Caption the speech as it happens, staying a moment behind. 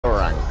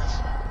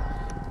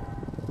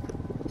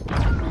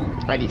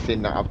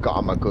anything that I've got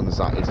on my guns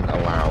that isn't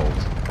allowed.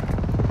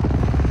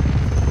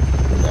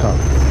 No.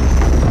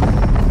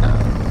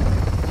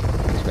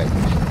 It's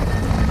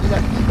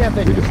you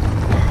never We just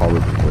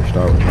horribly glitched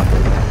out in that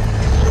game.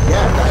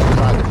 Yeah, that was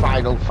like the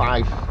final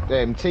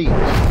 5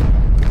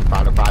 teams.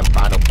 Final 5,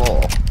 final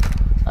 4.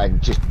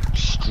 And just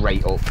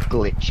straight up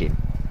glitching.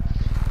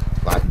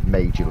 Like,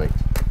 majorly.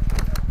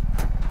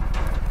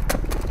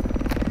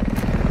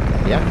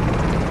 Yeah.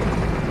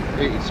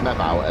 It's Smeb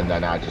out, and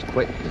then I just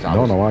quit. I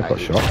got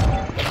shot.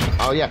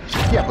 Oh, yeah.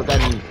 Yeah, but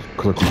then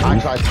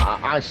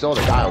I saw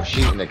the guy, I was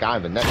shooting the guy,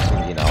 and the next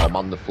thing you know, I'm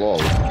on the floor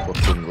with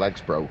fucking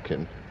legs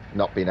broken,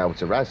 not being able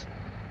to res.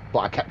 But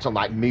I kept on,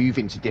 like,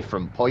 moving to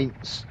different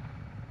points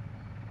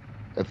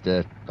of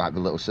the, like, the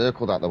little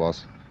circle that there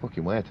was.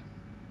 Fucking weird.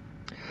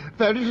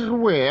 Very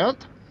weird.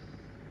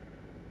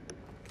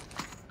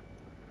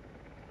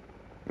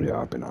 Yeah,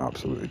 I've been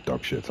absolutely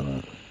dog shit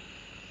tonight.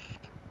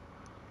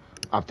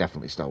 I've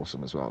definitely stole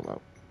some as well,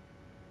 though.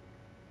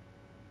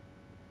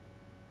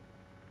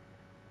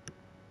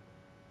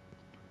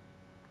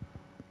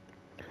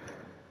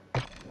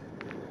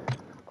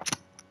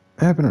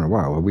 I haven't in a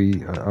while. Are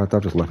we? I've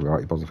just left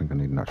without you, Boz. I think I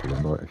need an actual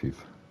invite if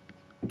you've.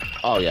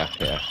 Oh yeah,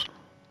 yeah.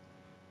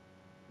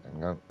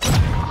 Hang on.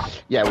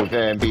 Yeah, we've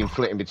been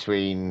flitting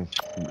between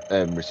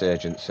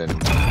Resurgence and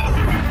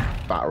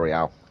Battle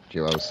Royale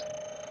duos.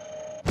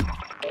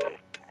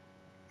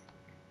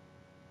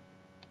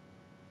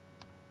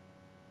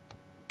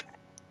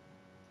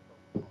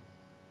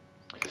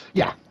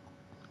 Yeah.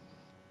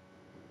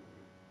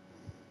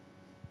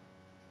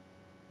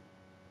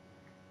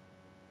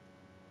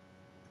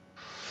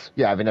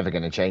 Yeah, they're never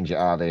going to change it,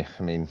 are they?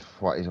 I mean,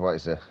 what is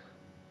the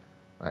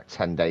like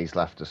 10 days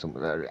left or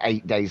something?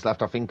 8 days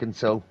left, I think,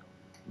 until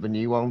the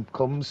new one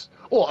comes,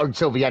 or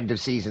until the end of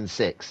season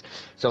 6.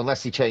 So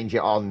unless they change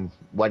it on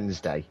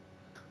Wednesday,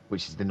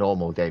 which is the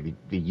normal day,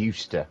 they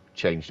used to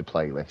change the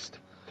playlist,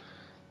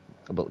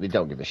 but they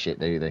don't give a shit,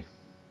 do they?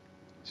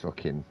 It's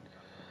fucking.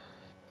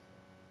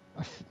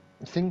 I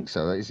think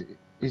so.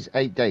 It's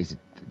 8 days,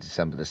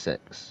 December the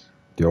 6th.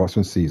 Yeah, that's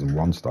when season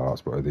 1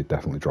 starts, but are they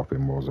definitely dropping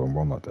Warzone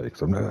 1 that day?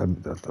 Because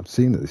I've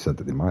seen that they said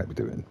that they might be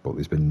doing, but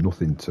there's been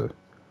nothing to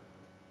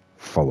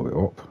follow it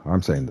up.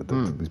 I'm saying that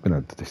there's been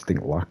a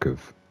distinct lack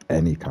of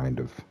any kind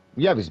of.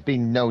 Yeah, there's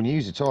been no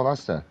news at all,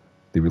 has there?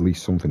 They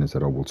released something and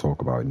said, "Oh, we'll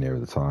talk about it nearer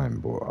the time,"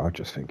 but I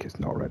just think it's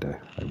not ready.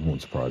 It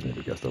won't surprise me if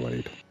it gets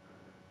delayed.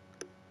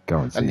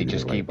 Guaranteed. And they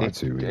just keep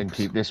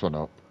this one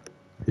up.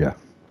 Yeah.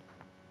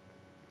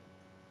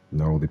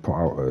 No, they put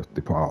out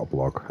a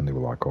blog and they were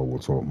like, "Oh, we'll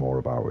talk more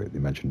about it." They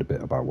mentioned a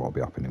bit about what'll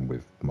be happening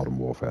with Modern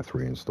Warfare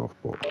 3 and stuff,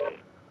 but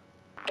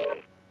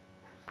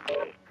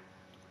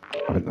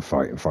I think the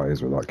fighting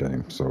fires with that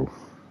game, so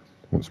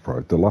I wasn't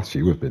surprised. The last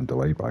few have been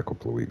delayed by a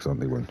couple of weeks,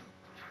 haven't they? When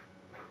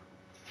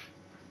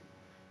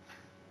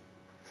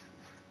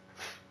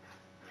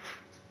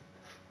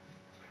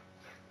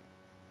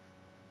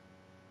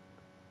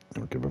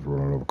I'll give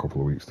everyone another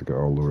couple of weeks to get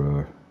all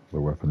their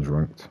weapons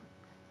ranked.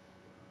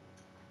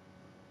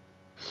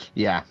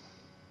 Yeah. I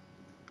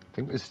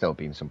think there's still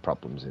been some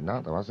problems in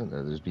that, though, hasn't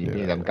there? There's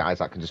been them guys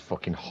that can just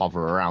fucking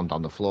hover around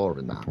on the floor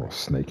and that. Or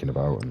snaking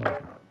about and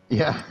that.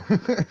 Yeah.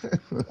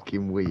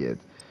 Fucking weird.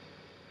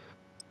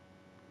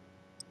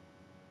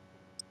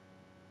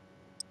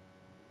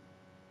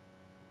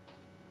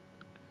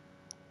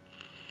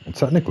 And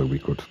technically, we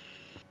could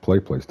play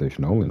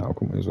PlayStation only now,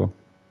 couldn't we, as well?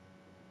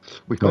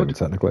 We could. Maybe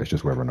technically, it's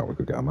just whether or not we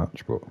could get a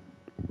match, but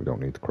we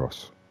don't need to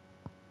cross.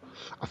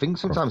 I think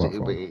sometimes it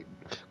would be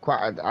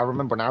quite. I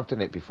remember when I've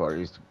done it before. It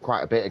was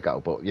quite a bit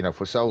ago, but you know,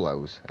 for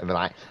solos, and they're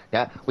like,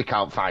 "Yeah, we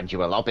can't find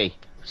you a lobby,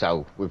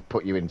 so we've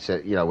put you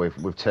into. You know,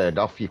 we've turned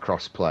off your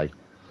cross play."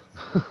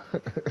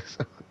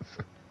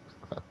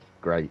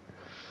 Great.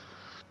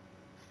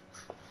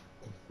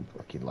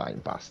 Fucking lying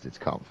bastards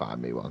can't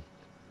find me one.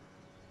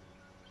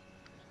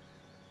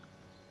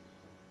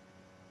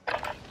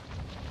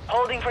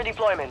 Holding for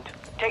deployment.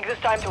 Take this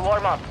time to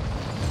warm up.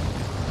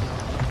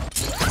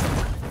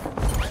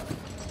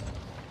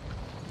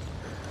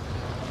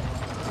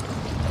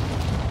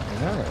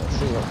 Yeah, let's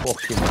see what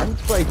fucking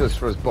ranked play does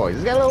for us boys.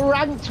 Let's get a little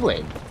ranked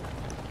win.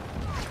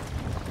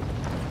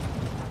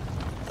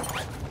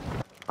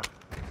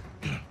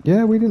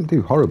 Yeah, we didn't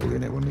do horribly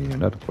in it when me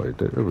and Ed played,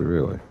 did we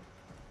really?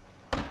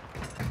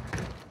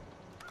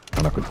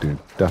 And I could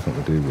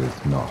definitely do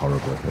with not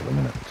horribly at the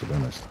minute, to be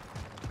honest.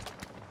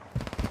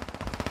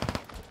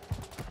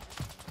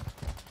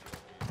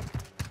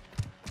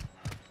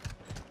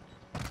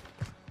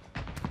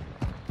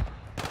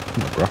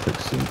 The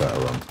graphics seem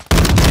better on.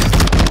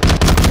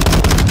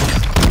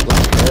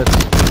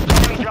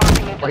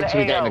 Wait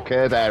till we get in the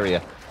curve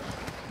area.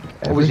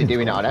 Or was he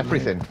doing it on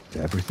everything?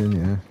 Everything,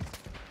 yeah.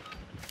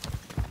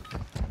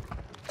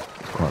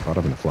 It's quite bad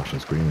having a flashing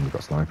screen when you've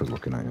got snipers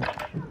looking at you.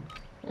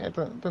 Yeah, I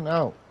don't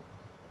know.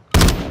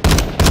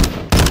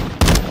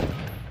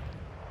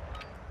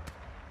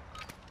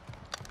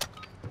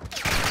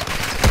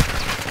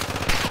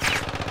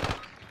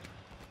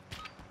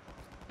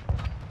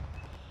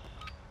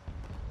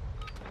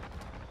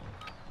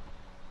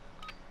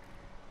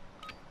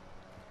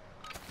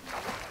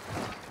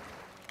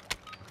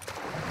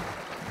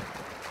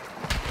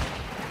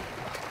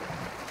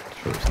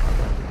 bit of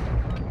sniper.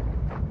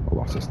 A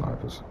lot of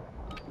snipers.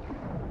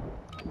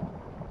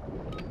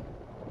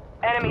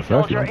 Enemy A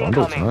fair few soldier on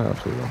Vandal incoming. tonight,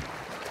 actually, though.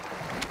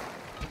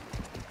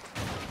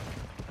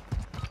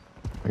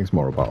 I think it's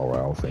more a battle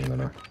royale thing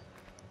than a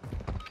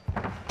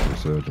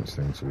resurgence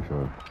thing, to be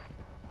fair.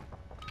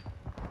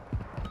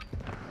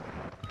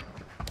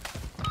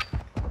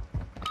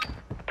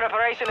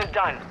 Preparation is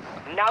done.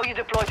 Now you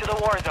deploy to the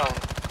war zone.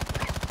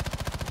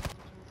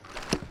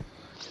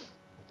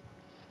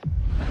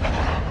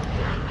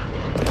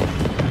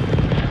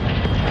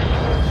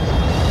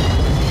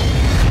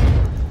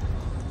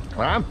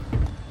 Ram?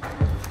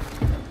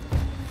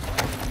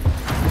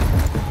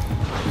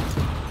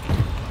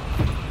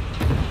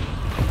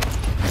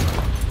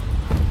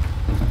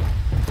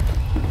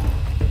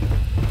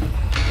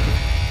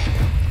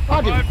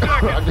 I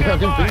didn't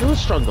think there was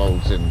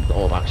strongholds and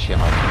all that shit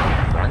on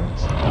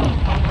ranked.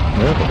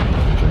 Yeah, but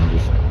it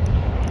changes.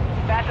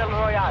 Battle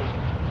Royale.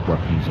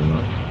 Weapons and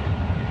that.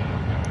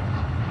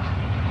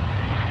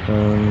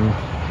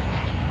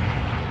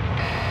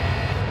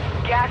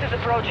 Gas is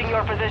approaching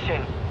your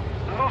position.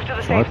 Move to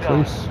the Flag, safe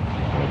zone. please.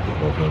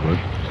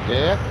 Oh,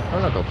 Yeah,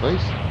 I'm not go,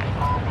 please.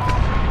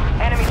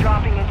 Enemy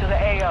dropping into the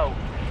AO.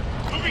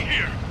 Moving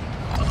here.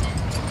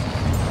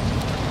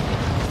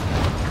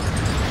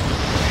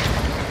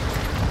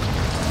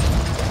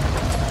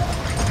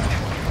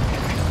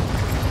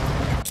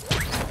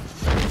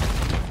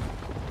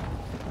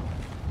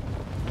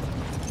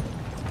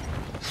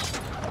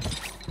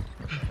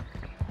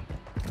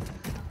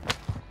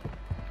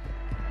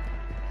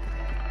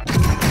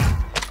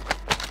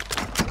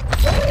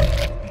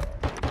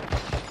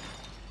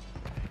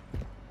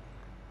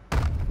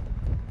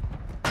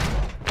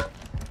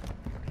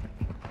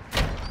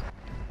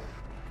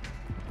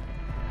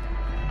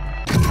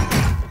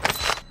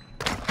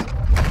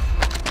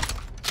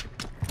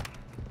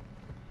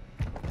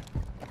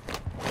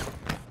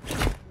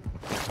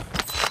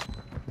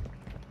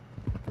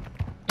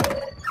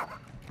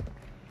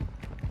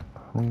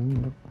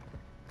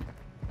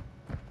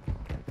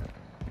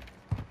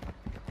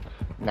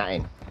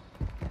 Nothing.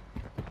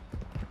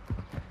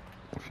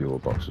 Fuel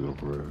boxes up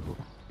there.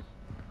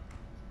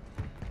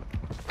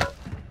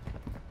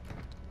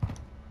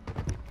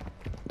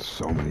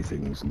 So many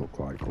things look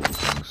like other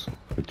things.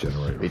 The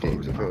generator. We do.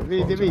 frozen out,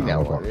 We frozen know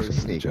out what box they're and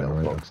the sneaking up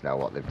generator. bugs now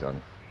what they've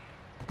done.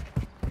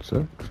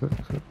 Six.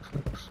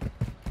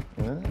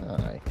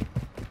 Aye.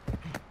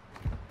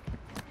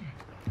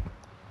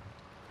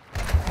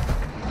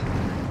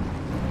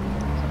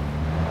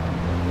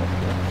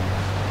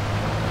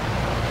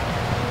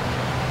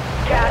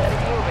 Gas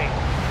is moving.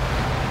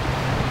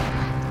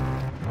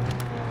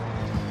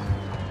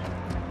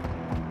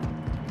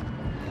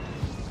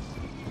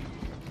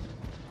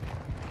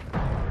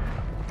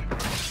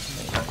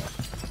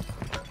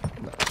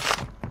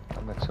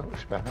 I'm a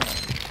touch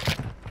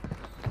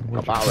behind.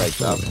 Got battle rage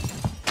though.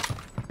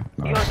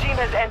 Your team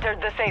has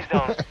entered the safe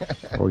zone.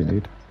 All you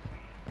need.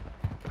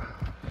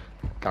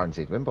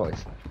 Guaranteed win,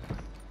 boys.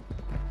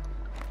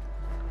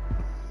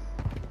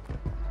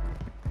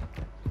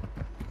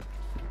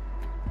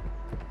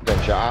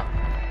 Don't shot at.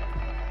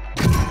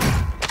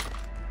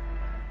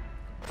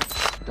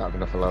 Don't have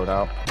enough of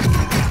loadout.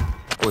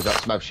 Or was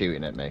that Smoke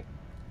shooting at me?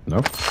 No?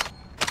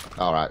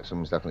 Alright,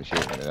 someone's definitely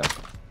shooting at me then.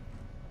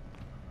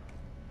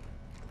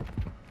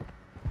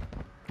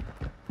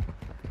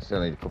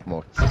 Still need a couple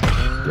more.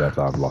 Yeah,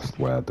 I've lost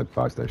where the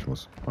buy station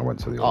was. I went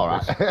to the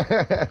other place.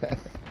 Alright.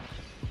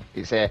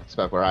 It's here,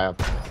 Smoke where I am.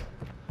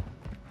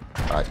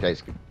 Alright,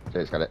 Jake's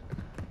got it.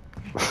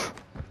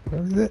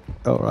 Where is it?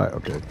 Oh, right,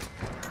 okay.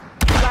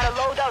 Got a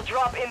loadout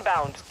drop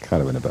inbound.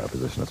 Kind of in a better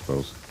position, I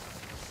suppose.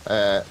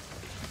 Enemy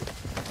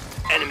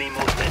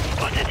movement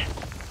spotted.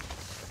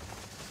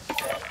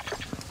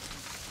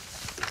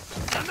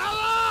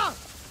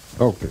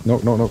 Oh, no.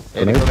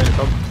 In it Grenade.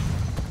 come.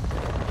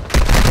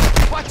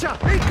 Watch out!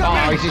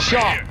 Oh, he's a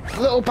shot!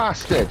 Little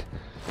bastard!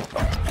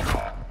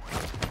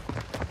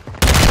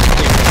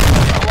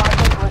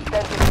 Squadrons were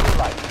sent to new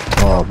life.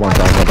 Oh, one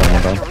down.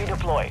 To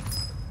redeploy.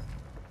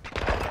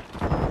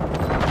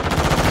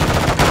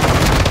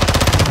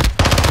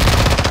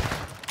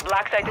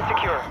 Black site is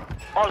secure.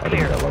 All I didn't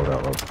clear. get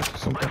loadout though.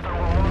 Something.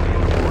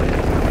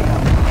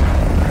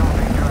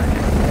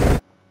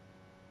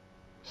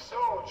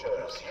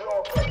 Soldiers,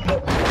 your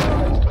protected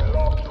lives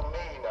belong to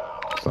me now.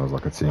 Sounds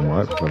like a team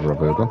wipe, if ever I've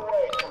heard one.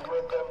 Way to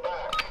win them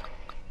back.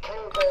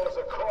 Kill those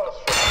across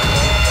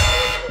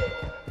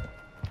from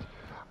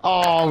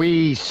Oh,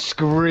 he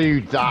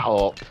screwed that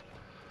up.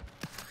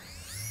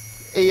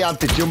 He had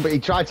to jump, he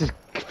tried to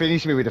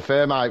finish me with a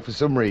thermite for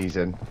some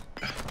reason.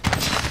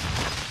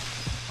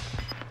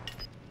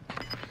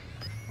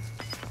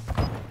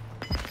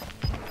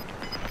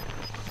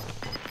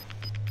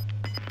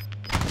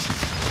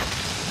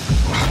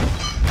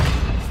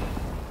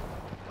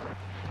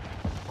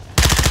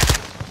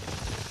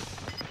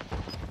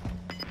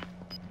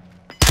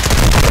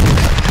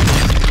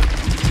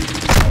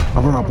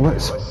 I've run out of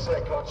bullets.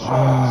 second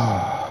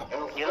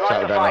You lost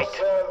Sorry, the Dennis.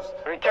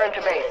 fight. Return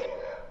to base.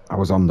 I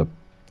was on the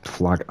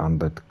flag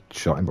and I'd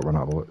shot him but ran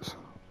out of bullets.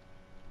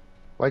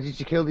 Why did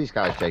you kill these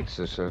guys, Jake?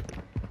 So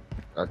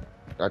I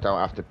don't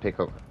have to pick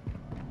up.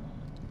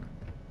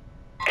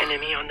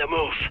 Enemy on the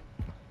move.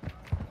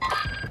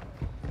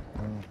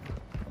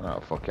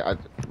 Oh fuck it!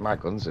 My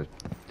guns have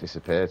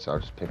disappeared, so I'll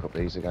just pick up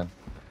these again.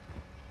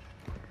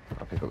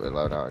 I'll pick up the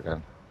loadout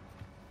again.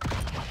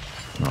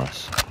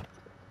 Nice.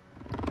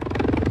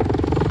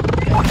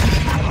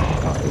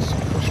 That is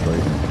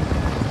frustrating.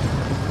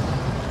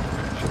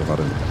 Should have had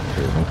him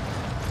treatment.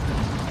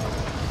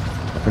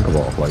 I think I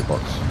bought a plate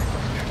box.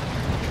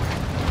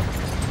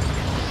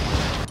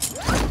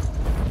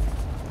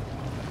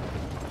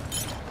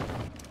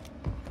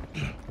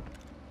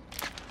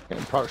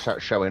 Getting procs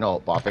start showing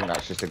up, but I think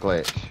that's just a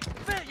glitch.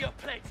 Fill your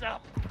plates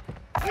up.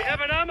 We have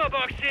an ammo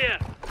box here.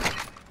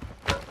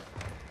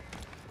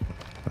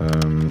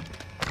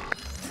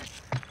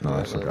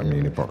 Nice, I've got a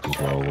mini box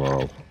as well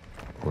while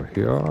we're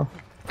here.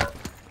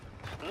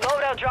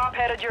 Loadout drop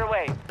headed your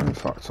way. In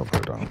fact, I'll go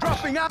down.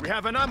 Dropping up. We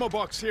have an ammo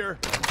box here.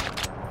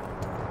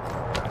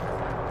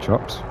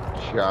 Chops.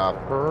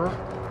 Chopper.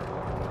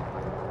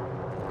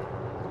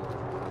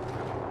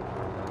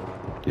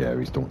 Yeah,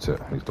 he's dumped it.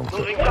 He's dumped it.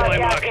 Moving to Got my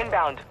gas mark.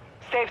 inbound.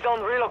 Safe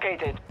zone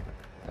relocated.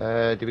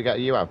 Did we get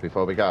you out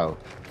before we go?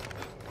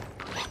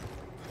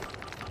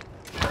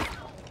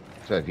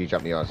 So if you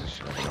drop me yours, I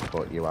should have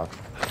put you out.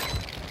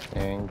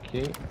 Thank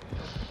you.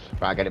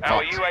 Right, get it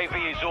Our popped.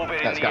 UAV is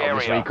orbiting Let's the get on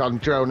this area. recon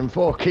drone and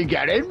fucking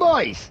get in,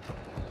 boys!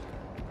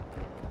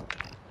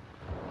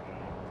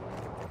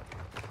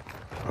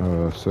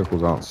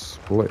 Circles aren't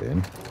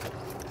splitting.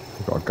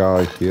 We've got a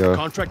guy here.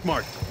 Contract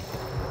marked.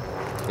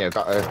 Yeah, we've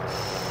got a...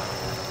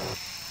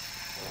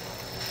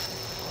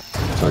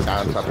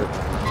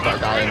 Got a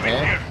guy in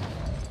here.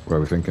 Where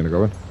are we thinking of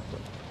going?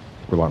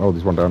 We're like, oh,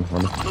 there's one down.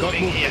 Run.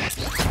 Moving here.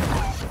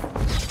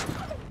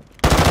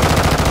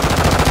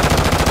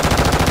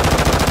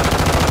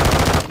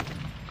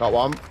 Got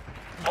one.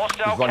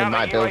 Hostile There's one in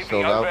my counter build UAV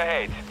still, though.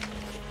 overhead.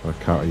 What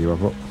counter you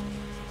have up?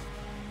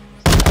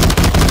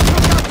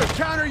 Look out the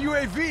counter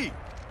UAV.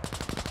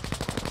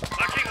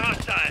 Marking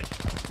hostiles.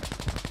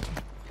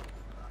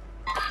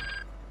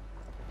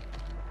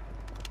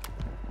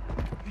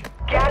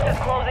 Gas is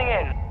closing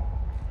in.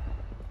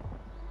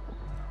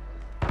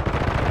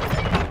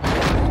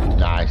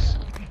 Nice.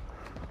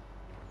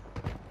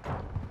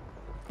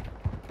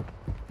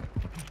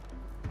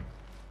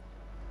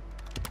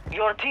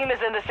 Your team is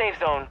in the safe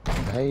zone.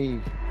 I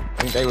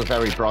think they were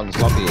very bronze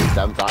lobbyists,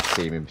 that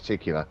team in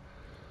particular.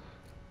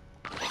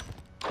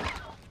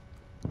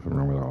 Nothing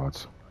wrong with that,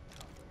 lads.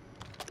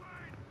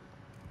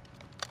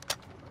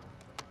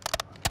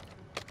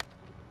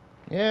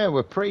 Yeah,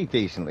 we're pretty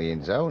decently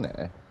in zone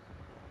here.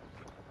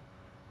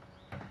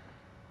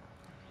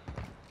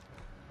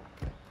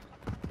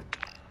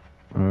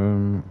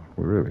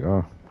 We really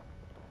are.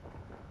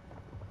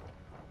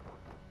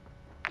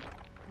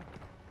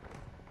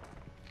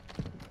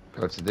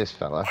 Go to this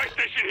fella. Fire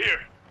station here.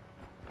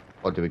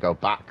 Or do we go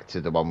back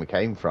to the one we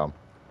came from?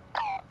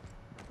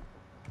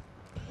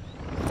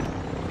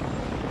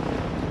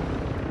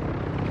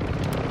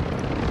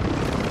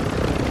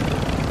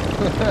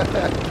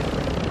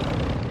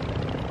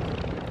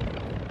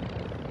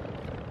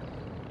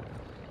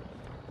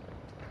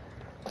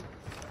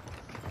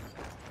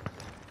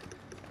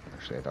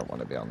 Actually, I don't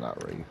want to be on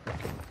that reef.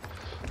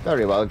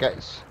 Very well,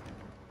 gets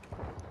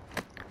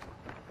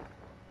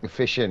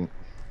efficient.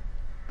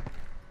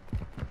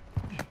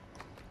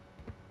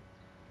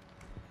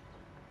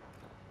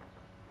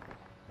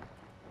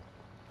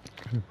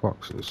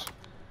 Boxes.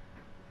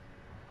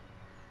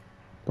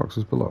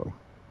 Boxes below.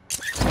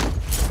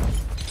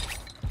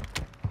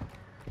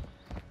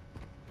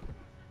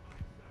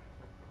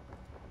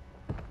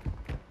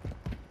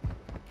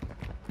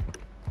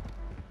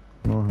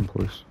 No,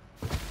 please.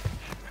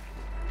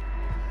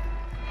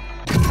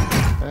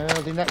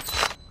 The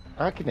next,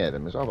 I can hear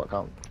them as well, but I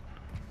can't.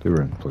 They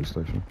were in the police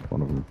station.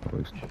 One of them, at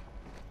least.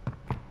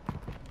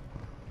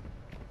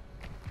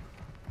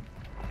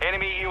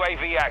 Enemy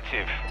UAV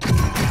active.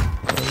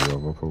 There you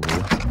have up over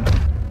there.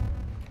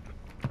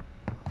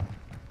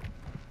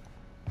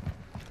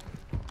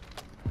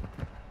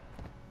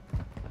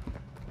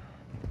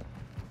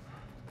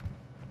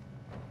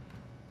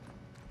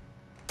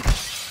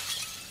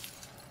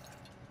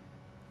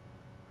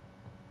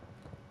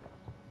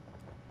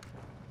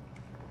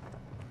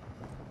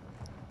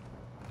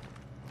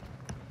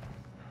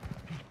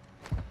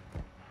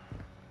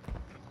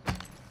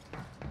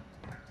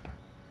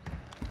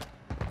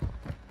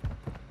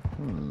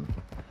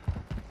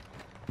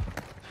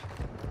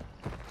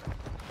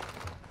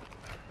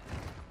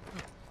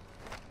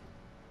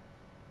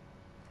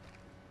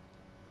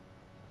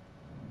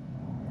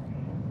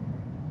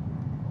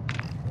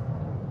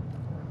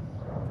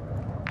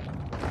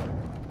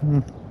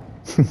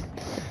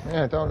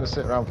 Yeah, I don't want to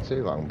sit around for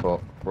too long,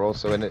 but we're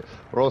also in it.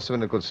 We're also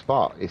in a good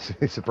spot.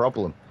 It's a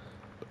problem.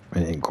 It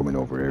ain't coming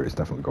over here. It's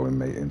definitely going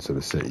mate into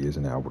the city,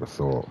 isn't it? I would have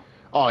thought.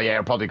 Oh yeah,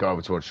 it'll probably go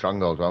over towards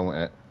Stronghold, won't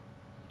it?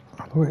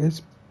 Although it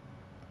is,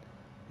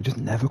 it just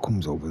never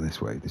comes over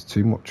this way. There's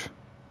too much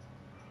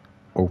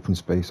open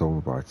space over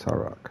by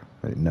Tarak.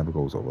 And it never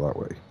goes over that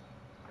way.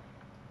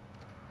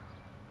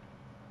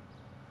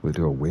 Will they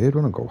do a weird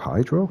one and go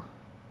hydro?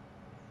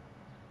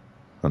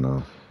 I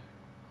know.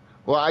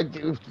 Well, I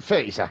do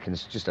 30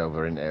 seconds just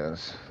over in there.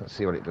 Let's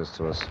see what it does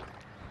to us.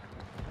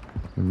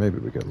 Maybe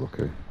we get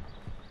lucky.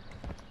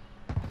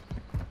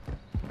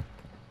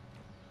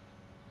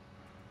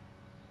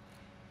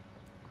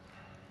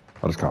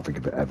 I just can't think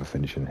of it ever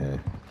finishing here.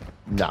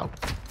 No.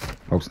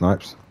 Oh,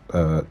 snipes.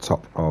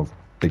 Top of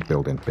big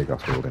building, big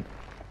ass building.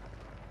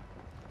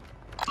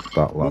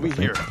 That lad, Moving I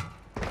think. here.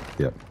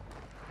 Yep.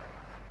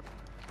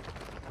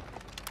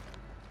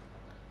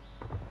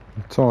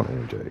 I'm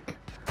taunting you, Jake.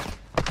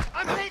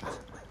 I'm hit.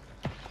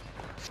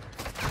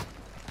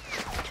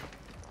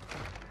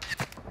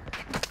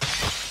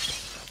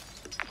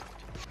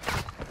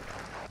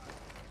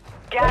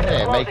 Gas is Yeah,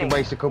 make closing. him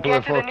waste a couple Get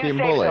of to the new fucking safe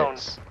zone.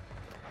 bullets.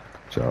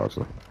 Charge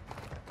them.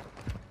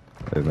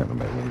 They've never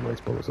made me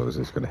waste bullets, so this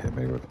is going to hit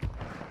me with.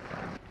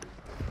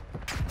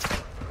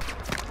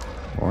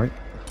 Alright.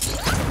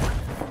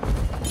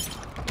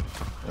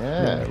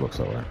 Yeah, Yeah. it looks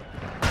that way.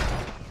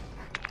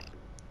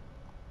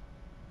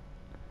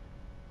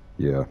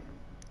 Yeah.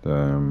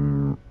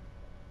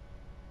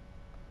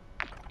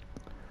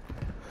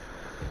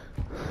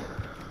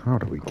 How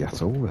do we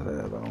get over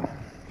there, though?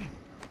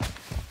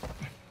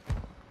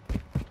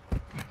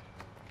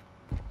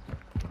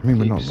 I mean,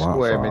 we're Keep not that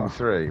squirming far.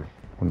 through.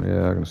 Yeah, I'm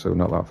going to say we're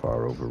not that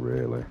far over,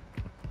 really.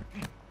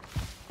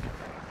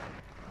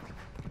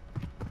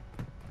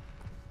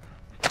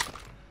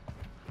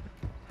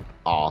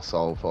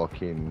 Arsehole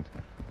fucking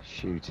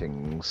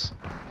shootings.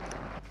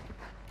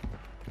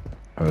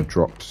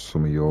 Drop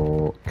some of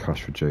your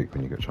cash for Jake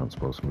when you get a chance,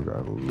 boss. We've got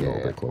a little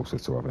Yeah. bit closer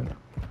to having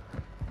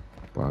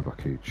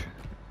buyback each.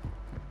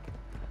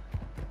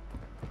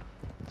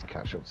 Let's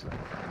catch up to them.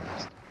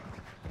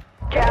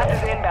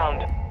 Gas is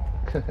inbound.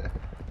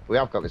 We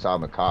have got this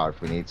armoured car if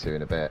we need to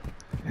in a bit.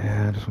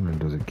 Yeah, I'm just wondering,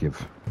 does it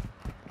give...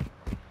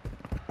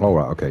 Oh,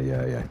 right, okay,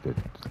 yeah. Good.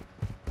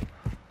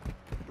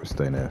 We're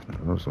staying here.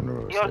 I'm just wondering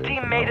where we're Your staying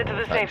team for made now. it to the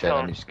Right, safe Jay, let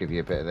zone. me just give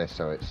you a bit of this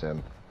so it's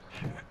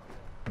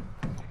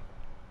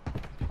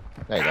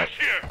there you go.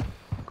 Here.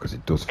 Because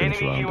it does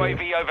finish Enemy around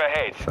here UAV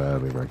overhead.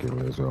 fairly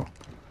regularly as well.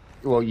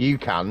 Well, you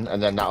can,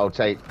 and then that'll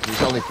take.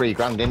 It's only £3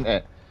 grand, isn't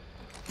it?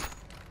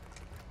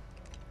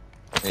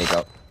 There you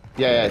go.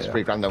 Yeah, it's Yeah.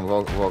 £3 grand. Then we've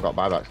all got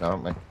buybacks now,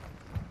 haven't we?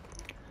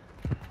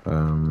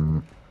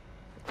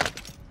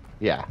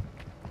 Yeah.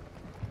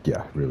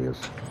 Yeah, it really is.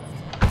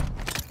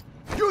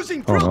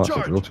 Using Oh, no, drill that's a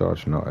charge. drill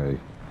charge, not a...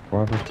 Why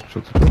have I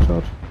shut the drill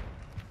charge?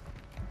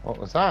 What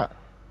was that?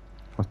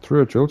 I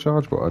threw a drill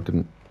charge, but I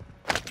didn't...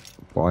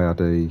 But I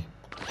had a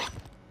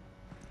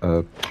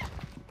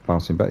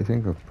bouncing Betty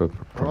thing for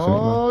proximity.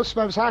 Oh,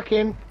 Smeb's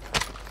hacking.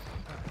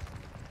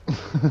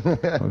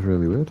 That was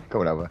really weird.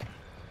 Coming over.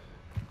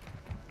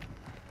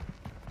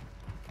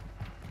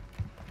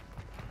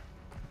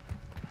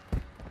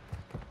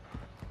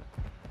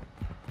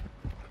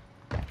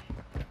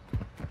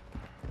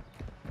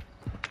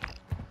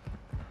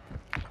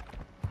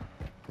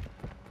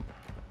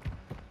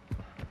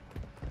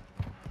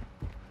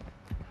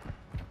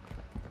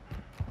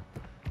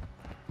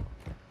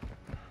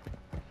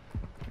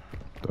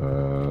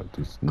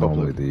 There's Couple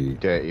normally of the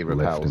dirty lift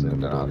rappels in the in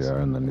middle, there,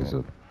 yeah, and then there's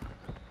a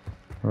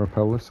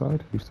rappel this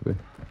side. Used to be.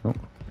 Nope.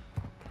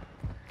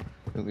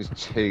 I think there's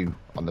 2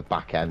 on the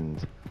back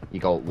end. You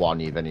go up one,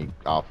 then you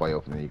halfway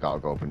up, and then you gotta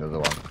go up another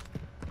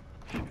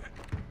one.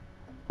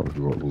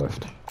 Probably go up the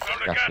lift.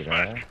 Found a Gas gas it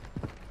there. mask.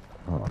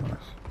 Oh, nice.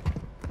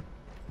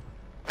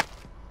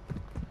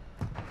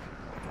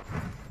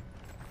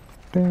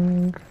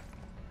 Ding.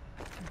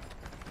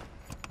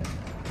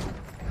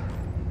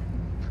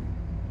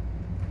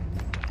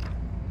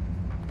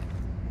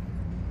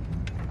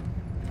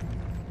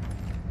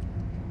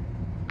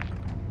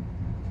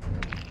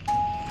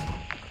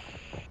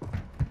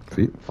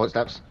 Feet.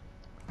 Footsteps.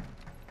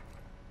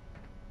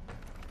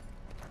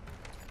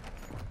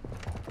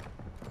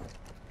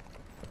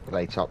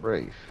 Lay top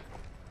roof.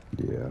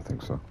 Yeah, I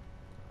think so.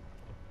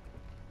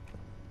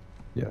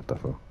 Yeah,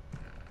 defo.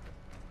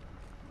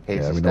 Here's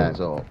Yeah, the we know.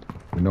 stairs up.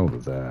 We know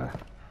that they're...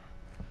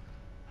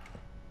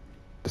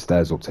 The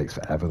stairs up takes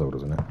forever though,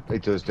 doesn't it?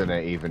 It does, doesn't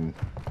it? Even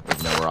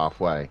though we're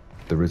halfway.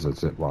 There is a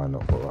zip line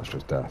up, but that's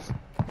just death.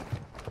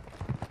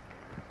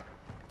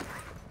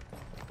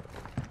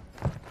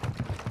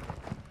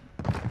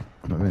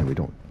 I mean, we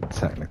don't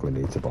technically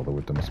need to bother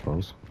with them, I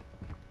suppose.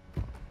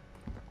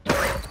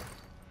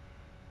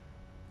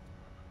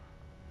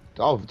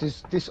 Oh,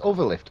 does this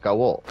other lift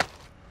go up?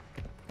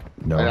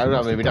 No, I I don't think know,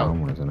 it's maybe the down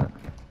don't. one, isn't it?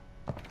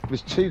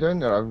 There's 2, don't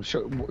there? I'm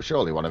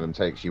surely one of them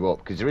takes you up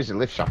because there is a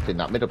lift shaft in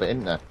that middle bit,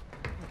 isn't there?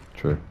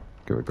 True.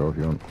 Give it a go if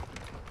you want.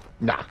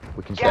 Nah,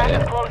 we can stay Gas here.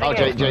 is closing Oh,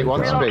 in. Jake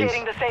wants a piece.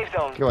 Relocating the safe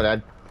zone. Go on,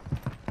 then.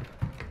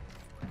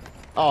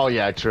 Oh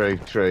yeah, true.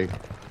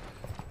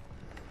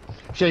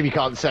 Shame you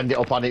can't send it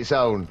up on its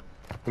own.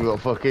 With a little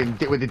fucking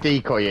with the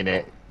decoy in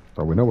it.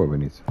 Oh, we know where we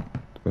need to.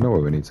 We know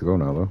where we need to go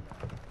now, though.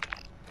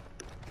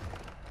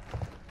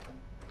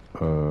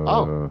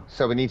 Oh,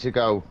 so we need to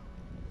go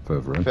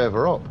Further in.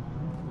 further up.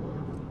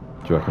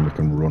 Do you reckon we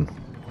can run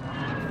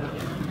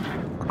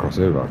across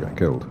here without getting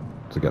killed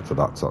to get to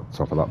that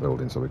top of that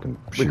building so we can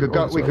shoot?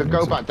 We could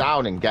go back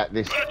down and get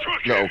this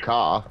little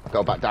car.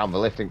 Go back down the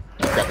lift and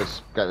get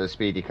the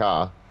speedy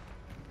car.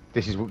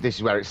 This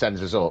is where it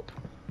sends us up.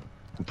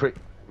 I'm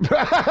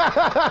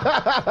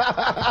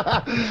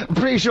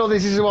pretty sure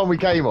this is the one we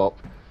came up.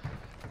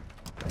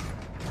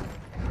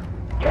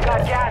 You got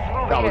gas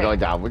moving No, we're in. going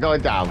down. We're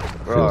going down.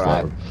 We're Feels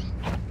alright. like-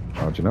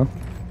 How'd you know?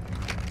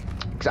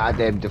 Because I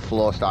named the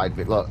floor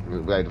started. Look,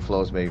 where the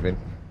floor's moving.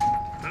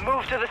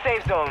 Move to the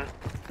safe zone.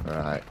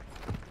 Alright.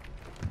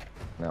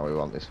 Now we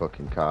want this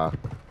fucking car.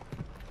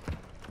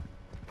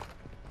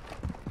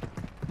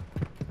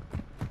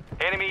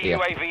 Enemy Yeah.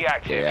 UAV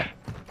active. Yeah.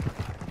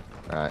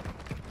 Alright.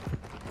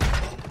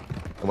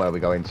 And where are we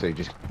going to?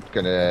 Just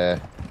gonna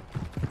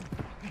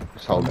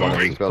hold one of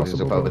these buildings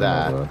up over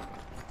there.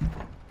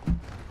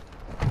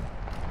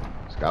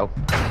 Let's go.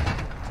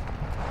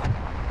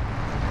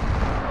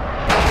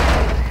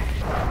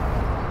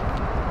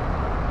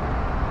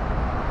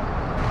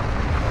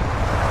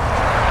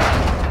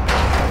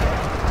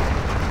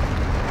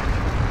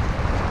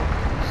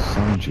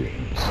 San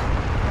James.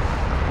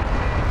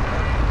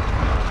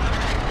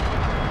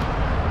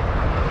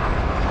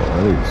 What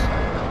are these?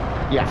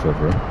 Yeah.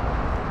 Further in.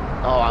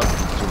 Oh, I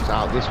jumped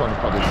out. This one's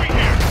probably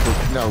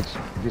no.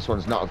 This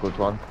one's not a good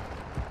one.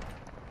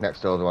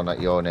 Next door, the one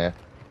that you're near.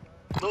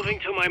 Moving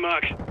to my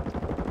mark.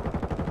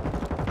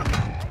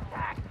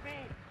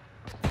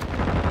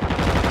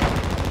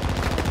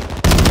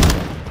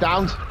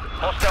 Downed.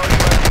 Hostile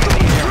UAV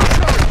in the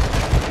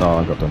area. Oh,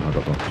 I got done.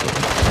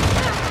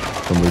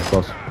 From roof,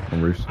 boss.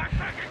 From roofs.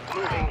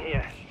 Moving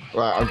here.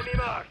 Right. Enemy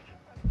marked.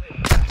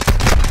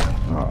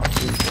 Oh,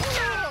 Jesus.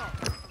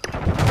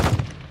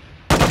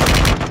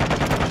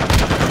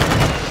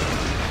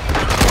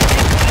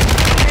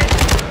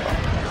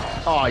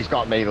 Oh, he's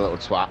got me, the little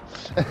twat.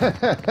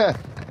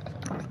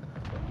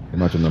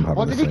 Imagine them having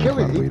What the did he same kill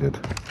plan him? we did.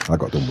 I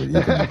got done with you.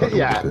 I got done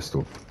Yeah. with the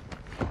pistol.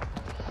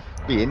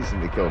 He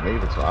instantly killed me,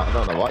 the twat. I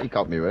don't know what he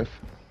got me with.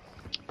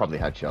 Probably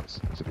headshots,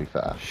 to be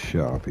fair.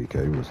 Sharp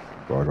PK was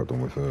what I got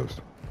done with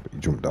first. But you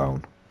jumped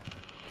down.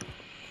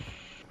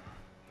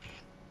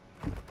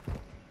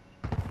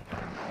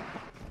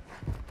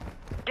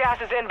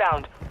 Gas is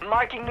inbound.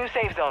 Marking new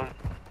safe zone.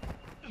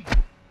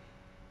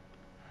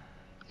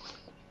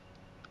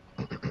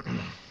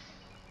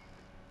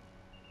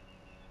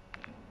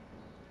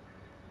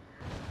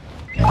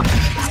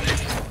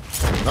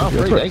 Oh,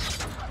 Yeah, 3 quick. days.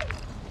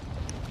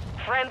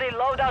 Friendly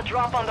loadout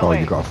drop on the Oh, way.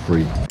 you got a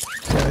free.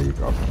 Yeah, you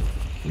got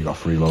a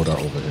free loadout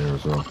over here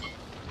as well.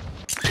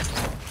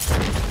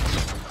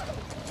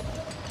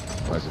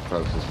 Where's the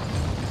closest?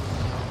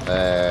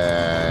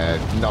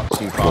 Not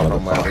too far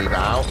from where we are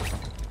out.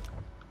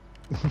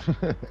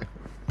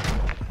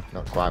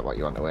 Not quite what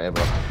you want to wear,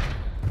 but.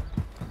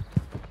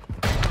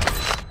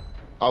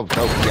 Oh,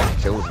 no, yeah,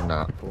 children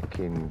that.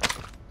 Fucking.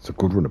 It's a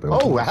good run of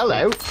buildings. Oh,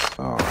 hello.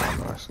 Oh,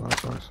 nice.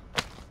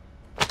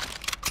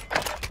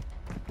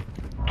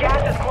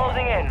 Gas is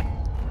closing in.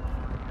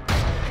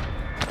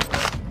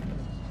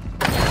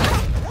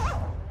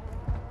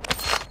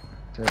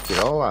 Take it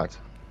all, lad.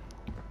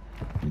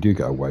 You do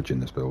get a wedge in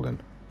this building.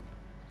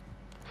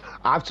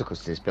 I've took us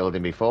to this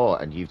building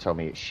before, and you've told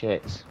me it's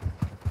shit.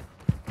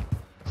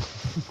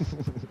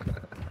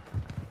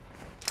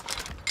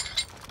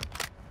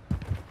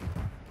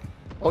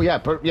 Oh yeah,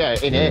 yeah,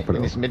 in Yeah, here, put it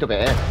in this up. middle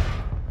bit here.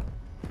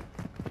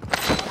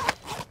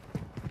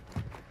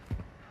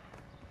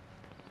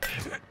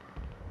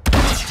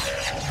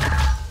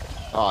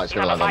 Oh, it's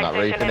gonna land on that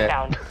roof, isn't it?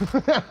 Yeah, you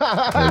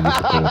can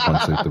pull up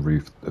onto the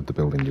roof of the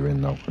building you're in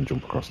now and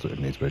jump across to it if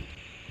needs be.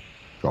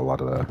 Got a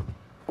ladder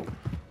there.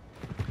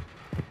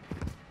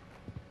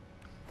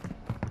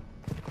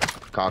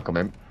 Car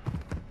coming.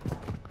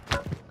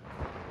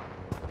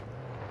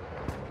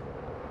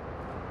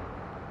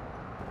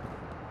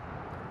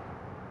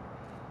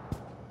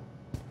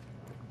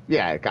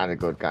 Yeah, kind of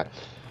good,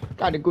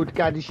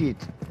 kind of shit.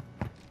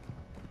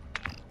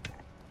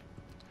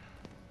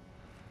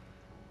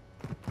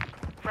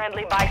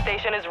 Friendly buy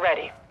station is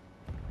ready.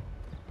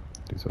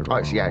 These are Oh,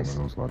 it's, yeah, one of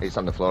those lads. it's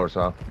on the floor as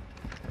well.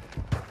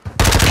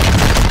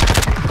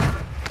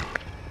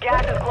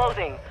 Gas is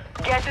closing.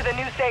 Get to the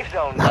new safe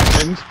zone.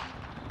 Weapons.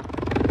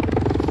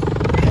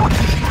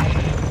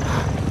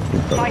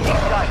 Fighting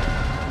done.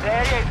 The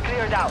area is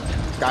cleared out.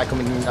 Guy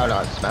coming. No,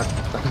 it's man.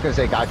 I was gonna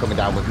say guy coming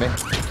down with me.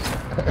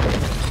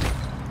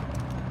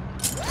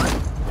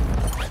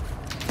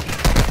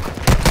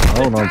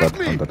 Oh no, I'm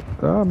dead.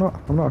 I'm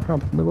not, I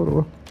can't. Me load it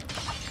up.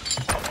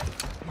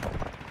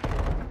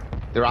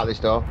 They're out this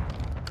door.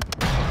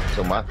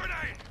 Somewhere.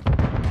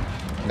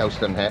 No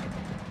stun hit.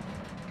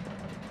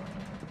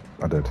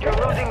 I did. You're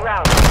losing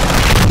round.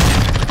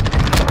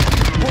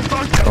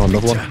 Oh,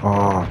 another one.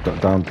 Oh,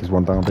 down. There's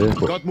one down here. But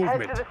Got Head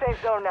movement. to the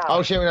safe zone now.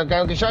 Oh shit, we're not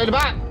down. Can show you the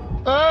back.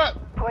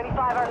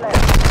 25 are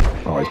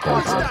left. oh, he's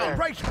gone. All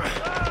right,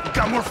 we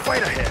got more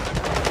fight ahead.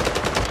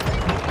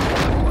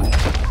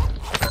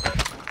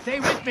 Stay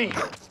with me.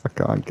 I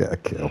can't get a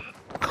kill.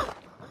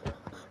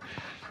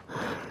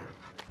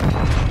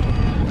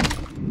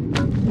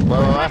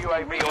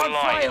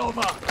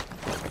 Flyover!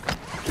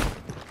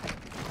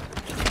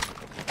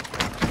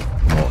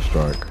 Mortar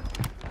strike.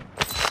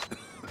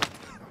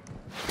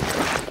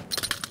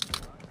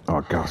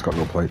 Oh, gas got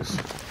no plates.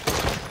 I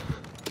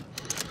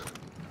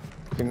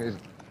think it's...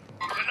 An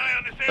eye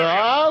on this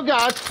area. Oh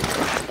God!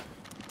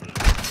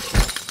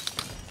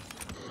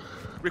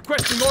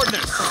 Requesting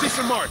ordnance.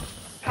 Position mark.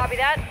 Copy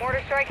that.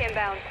 Mortar strike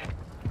inbound.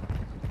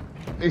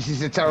 This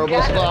is a terrible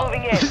Gas is spot.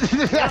 moving in. New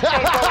safe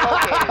zone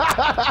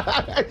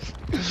located.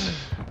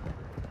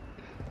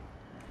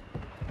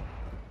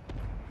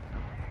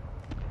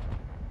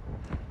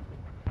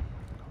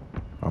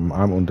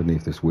 I'm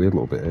underneath this weird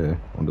little bit here,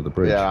 under the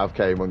bridge. Yeah, I've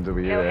came under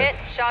with you. No hit.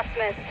 Shots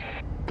missed.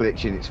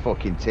 Glitching its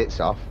fucking tits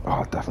off. Oh,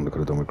 I definitely could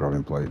have done with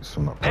grabbing plates.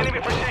 I'm not. Enemy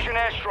precision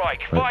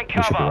airstrike. Right,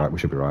 Find cover. we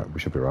should be right. We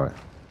should be right.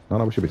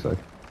 No, we should be safe.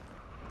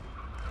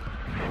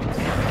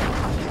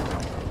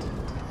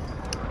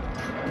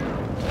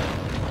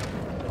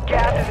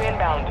 Gas is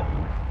inbound.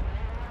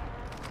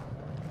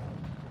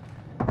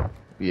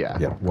 Yeah.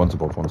 Yeah, one's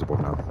above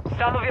now.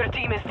 Some of your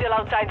team is still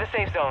outside the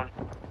safe zone.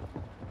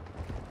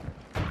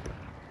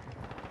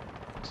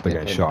 They're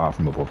getting shot out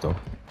from above though.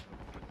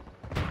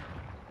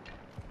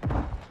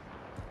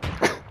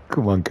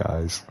 Come on,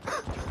 guys.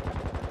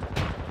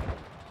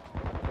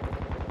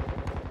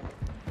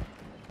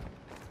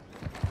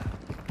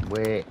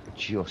 We're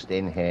just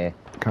in here.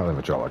 Can't believe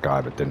I dropped that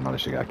guy, but didn't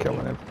manage to get a kill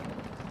on him.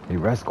 He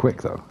res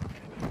quick though.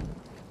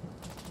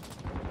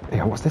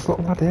 Yeah, what's this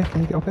little lad here?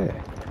 Can you get up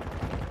here?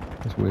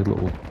 This weird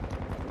little.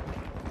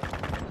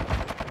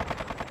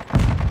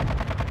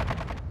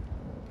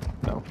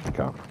 No, you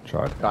can't.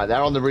 Tried. Right,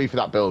 they're on the roof of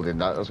that building.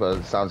 That's where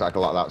it sounds like a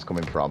lot of that's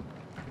coming from.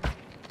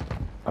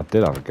 I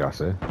did have a gas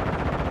here.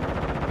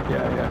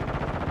 Yeah.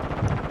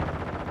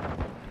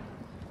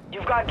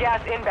 You've got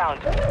gas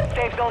inbound.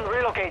 Safe zone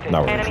relocated.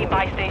 Now we're in Enemy trouble.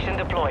 buy station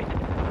deployed.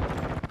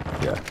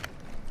 Yeah.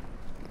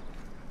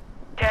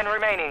 10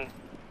 remaining.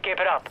 Keep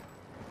it up.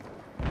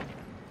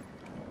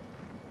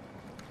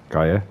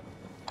 Guy here.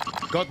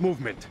 Got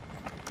movement.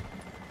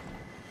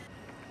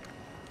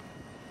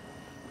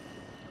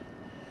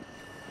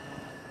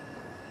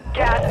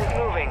 Gas is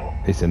moving.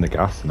 It's in the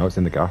gas. No, it's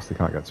in the gas. They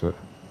can't get to it.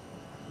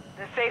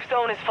 The safe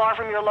zone is far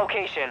from your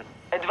location.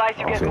 Advise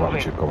you I'll get see what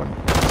moving. ship going.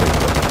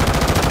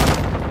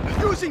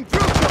 Using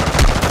drill charge.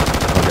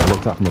 I'll get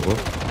looked at from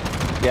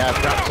above. Yeah,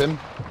 I've grabbed him.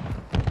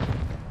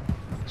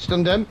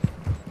 Stunned him.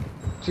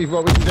 See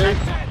what we can do.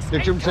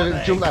 They've jumped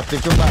left,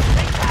 they've jumped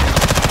left.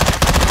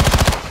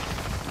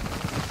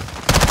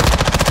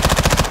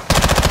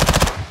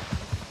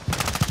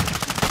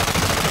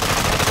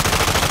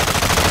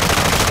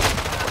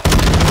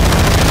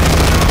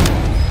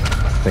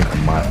 I think I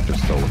might have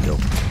just stole a kill.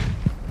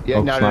 Yeah,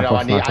 Oh, no, sniper,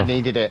 I sniper.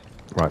 needed it.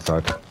 Right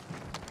side.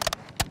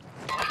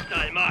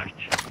 Hostile marked.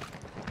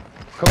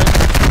 Come in.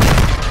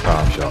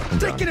 I'm shot. Come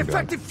down, Taking come down.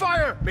 effective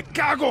fire. Me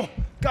cago.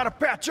 Gotta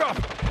patch up.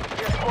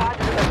 Your squad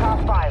is in the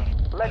top 5.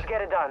 Let's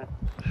get it done.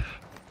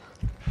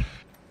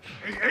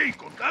 Hey,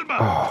 con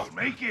calma. We'll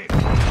make it.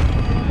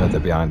 They're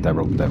behind. They're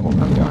up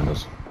behind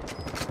us.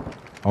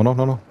 Oh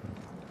no.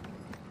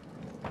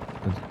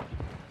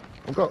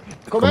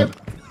 Come in.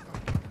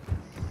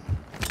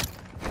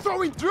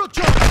 Throwing drill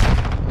charge.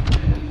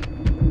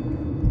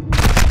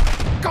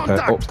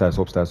 Contact. Upstairs.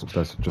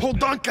 Just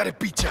Hold on,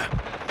 Caripicha.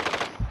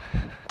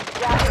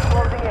 Gas is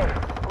closing in.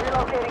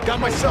 Relocating. Got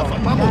to myself safe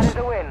a zone. vamos. That is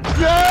a win.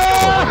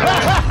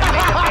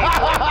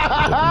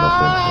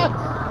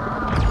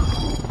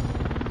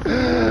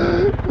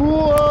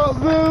 What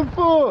the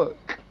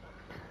fuck?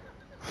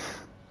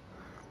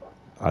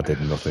 I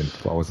did nothing,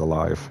 but I was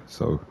alive,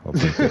 so I'll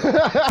take it.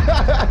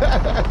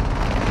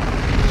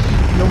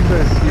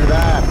 Numbers, you're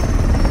there.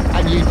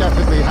 And you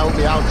definitely helped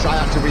me out because I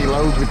had to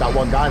reload with that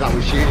one guy that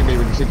was shooting me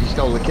when he said you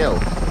stole the kill.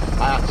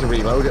 I had to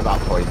reload at that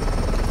point.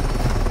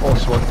 Or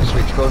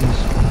switch guns.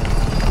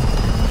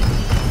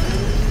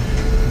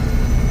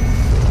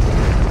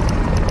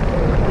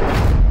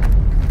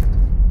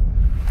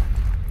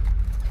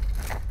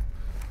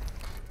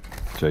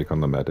 Jake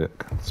on the medic,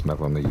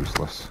 Smell on the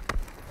useless.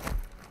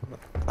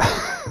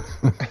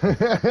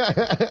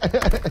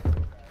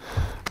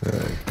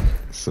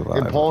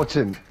 Survive.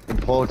 Important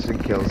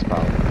kills,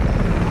 pal.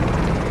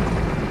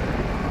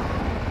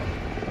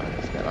 Right,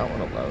 let's get that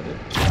one uploaded.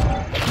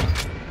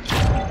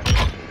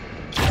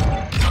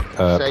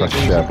 Press Savings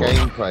share and button.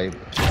 gameplay.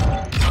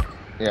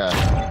 Yeah.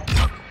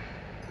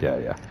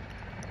 Yeah.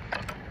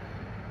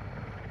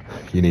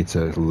 You need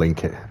to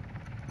link it.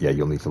 Yeah,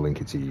 you'll need to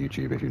link it to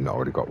YouTube if you've not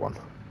already got one.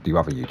 Do you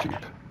have a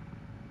YouTube?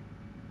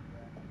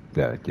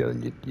 Yeah,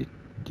 then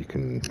you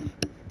can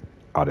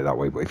add it that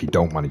way. But if you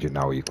don't manage it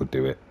now, you could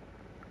do it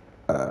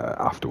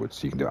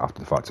afterwards. You can do it after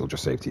the fact. It'll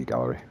just save to your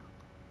gallery.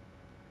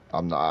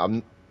 I'm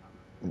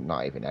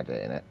not even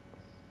editing it.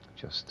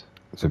 Just.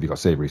 So if you got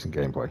save recent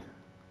gameplay,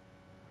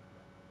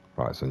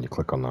 right? So then you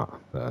click on that.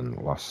 Then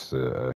last